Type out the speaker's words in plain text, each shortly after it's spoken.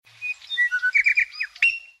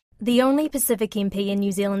The only Pacific MP in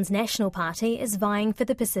New Zealand's National Party is vying for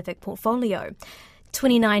the Pacific portfolio.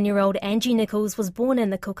 29-year-old Angee Nicholas was born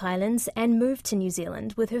in the Cook Islands and moved to New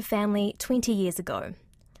Zealand with her family 20 years ago.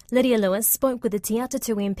 Lydia Lewis spoke with the Te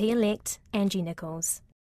Atatu MP-elect, Angee Nicholas.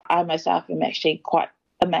 I myself am actually quite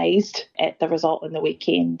amazed at the result in the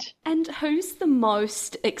weekend. And who's the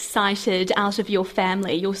most excited out of your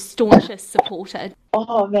family, your staunchest supporter?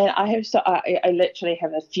 Oh man, I literally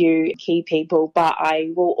have a few key people, but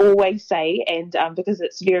I will always say, and because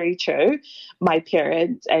it's very true, my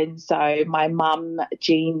parents, and so my mum,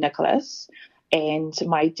 Angee Nicholas, and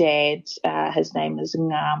my dad, his name is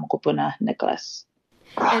Angee Nicholas.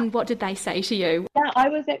 And what did they say to you? Yeah, I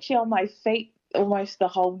was actually on my feet almost the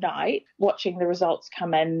whole night watching the results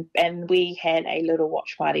come in, and we had a little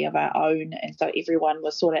watch party of our own, and so everyone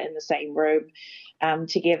was sort of in the same room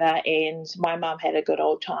together, and my mum had a good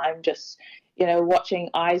old time just watching.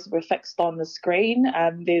 Eyes were fixed on the screen.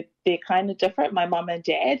 They're kind of different, my mum and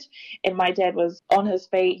dad, and my dad was on his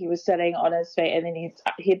feet, he was sitting on his feet, and then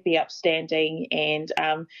he'd be up standing, and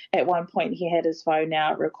at one point he had his phone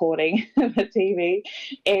out recording the TV,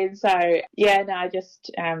 and so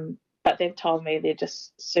but they've told me they're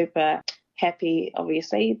just super happy.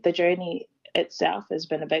 Obviously, the journey itself has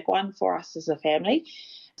been a big one for us as a family.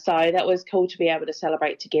 So that was cool to be able to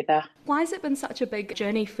celebrate together. Why has it been such a big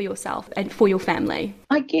journey for yourself and for your family?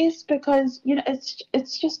 I guess because,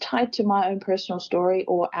 it's just tied to my own personal story,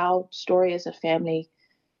 or our story as a family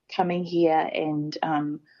coming here and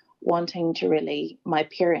my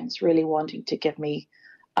parents really wanting to give me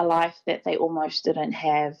a life that they almost didn't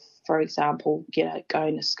have. For example,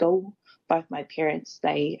 going to school. Both my parents,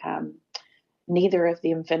 neither of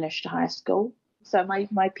them finished high school. So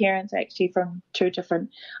my parents are actually from two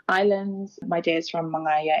different islands. My dad's from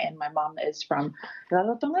Mangaia and my mum is from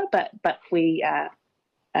Rarotonga, but we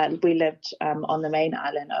lived on the main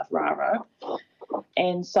island of Raro.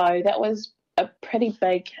 And so that was a pretty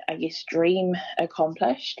big, I guess, dream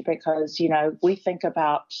accomplished, because, we think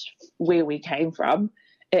about where we came from.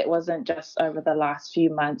 It wasn't just over the last few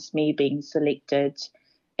months me being selected.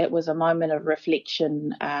 It was a moment of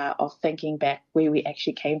reflection, of thinking back where we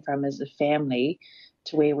actually came from as a family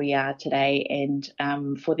to where we are today. And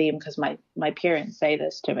for them, because my parents say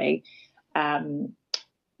this to me,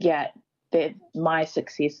 that my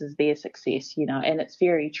success is their success, and it's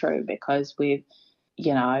very true, because I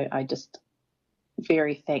just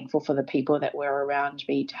very thankful for the people that were around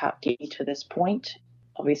me to help get me to this point.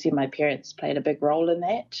 Obviously, my parents played a big role in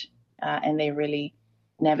that, and they really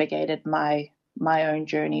navigated my own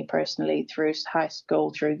journey personally through high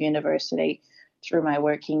school, through university, through my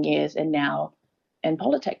working years, and now in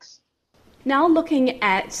politics. Now looking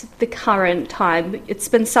at the current time, it's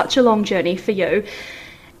been such a long journey for you.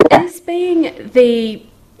 Is being the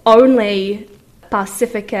only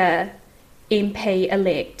Pacifica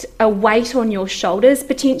MP-elect a weight on your shoulders?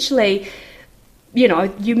 Potentially,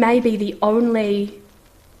 you may be the only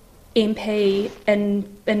MP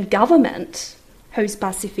in government who's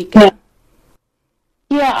Pacifica.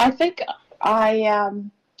 Yeah, I think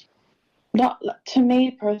to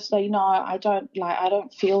me personally, no, I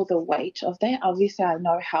don't feel the weight of that. Obviously, I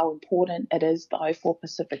know how important it is, though, for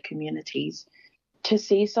Pacific communities to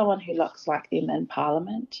see someone who looks like them in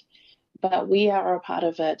Parliament. But we are a part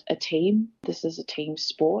of a team. This is a team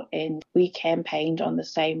sport, and we campaigned on the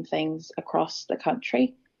same things across the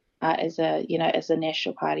country as a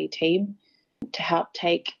National Party team to help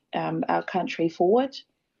take our country forward.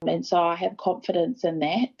 And so I have confidence in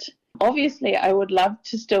that. Obviously, I would love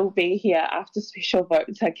to still be here after special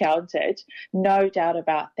votes are counted, no doubt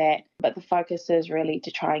about that. But the focus is really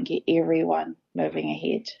to try and get everyone moving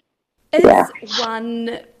ahead. Is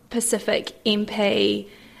one Pacific MP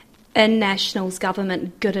in National's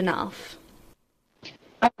government good enough?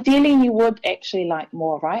 Ideally, you would actually like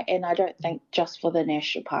more, right? And I don't think just for the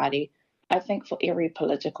National Party. I think for every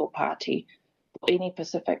political party, for any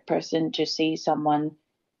Pacific person to see someone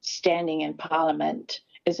standing in Parliament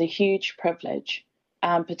is a huge privilege,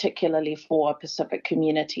 particularly for Pacific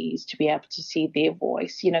communities, to be able to see their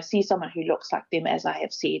voice, see someone who looks like them, as I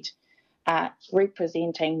have said,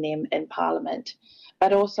 representing them in Parliament.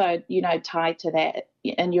 But also, tied to that,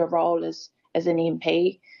 in your role as an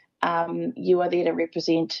MP, you are there to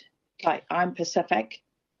represent, like, I'm Pacific.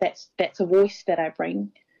 That's a voice that I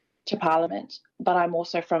bring to Parliament, but I'm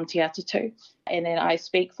also from Te Atatu, and then I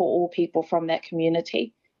speak for all people from that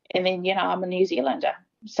community. And then, I'm a New Zealander.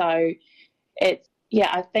 So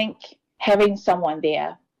I think having someone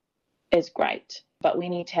there is great, but we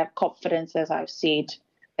need to have confidence, as I've said,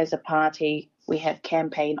 as a party. We have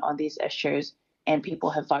campaigned on these issues and people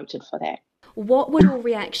have voted for that. What would your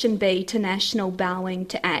reaction be to National bowing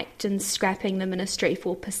to ACT and scrapping the Ministry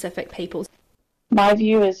for Pacific Peoples? My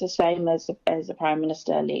view is the same as the Prime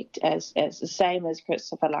Minister-elect, as the same as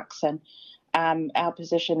Christopher Luxon. Our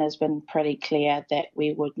position has been pretty clear that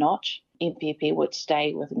we would not. NPP would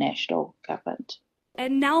stay with National government.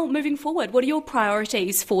 And now, moving forward, what are your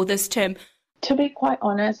priorities for this term? To be quite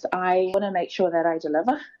honest, I want to make sure that I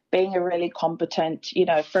deliver. Being a really competent,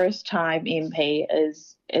 first-time MP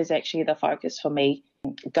is actually the focus for me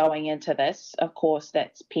going into this. Of course,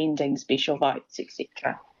 that's pending special votes,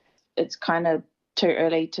 etc. It's kind of too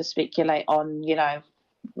early to speculate on,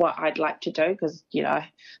 what I'd like to do because,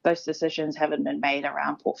 those decisions haven't been made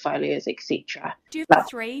around portfolios, etc. Do you have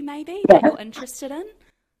three, maybe, that you're interested in?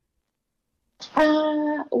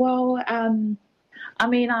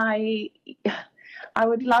 I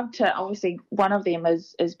would love to, obviously, one of them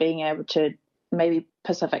is being able to maybe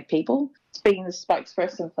Pacific people, being the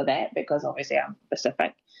spokesperson for that because obviously I'm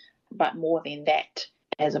Pacific, but more than that,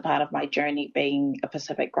 as a part of my journey being a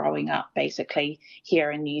Pacific growing up, basically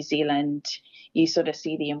here in New Zealand, you sort of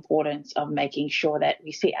see the importance of making sure that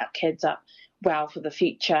we set our kids up well for the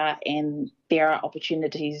future and there are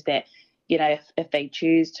opportunities that, if they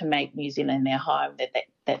choose to make New Zealand their home,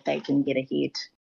 that they can get ahead.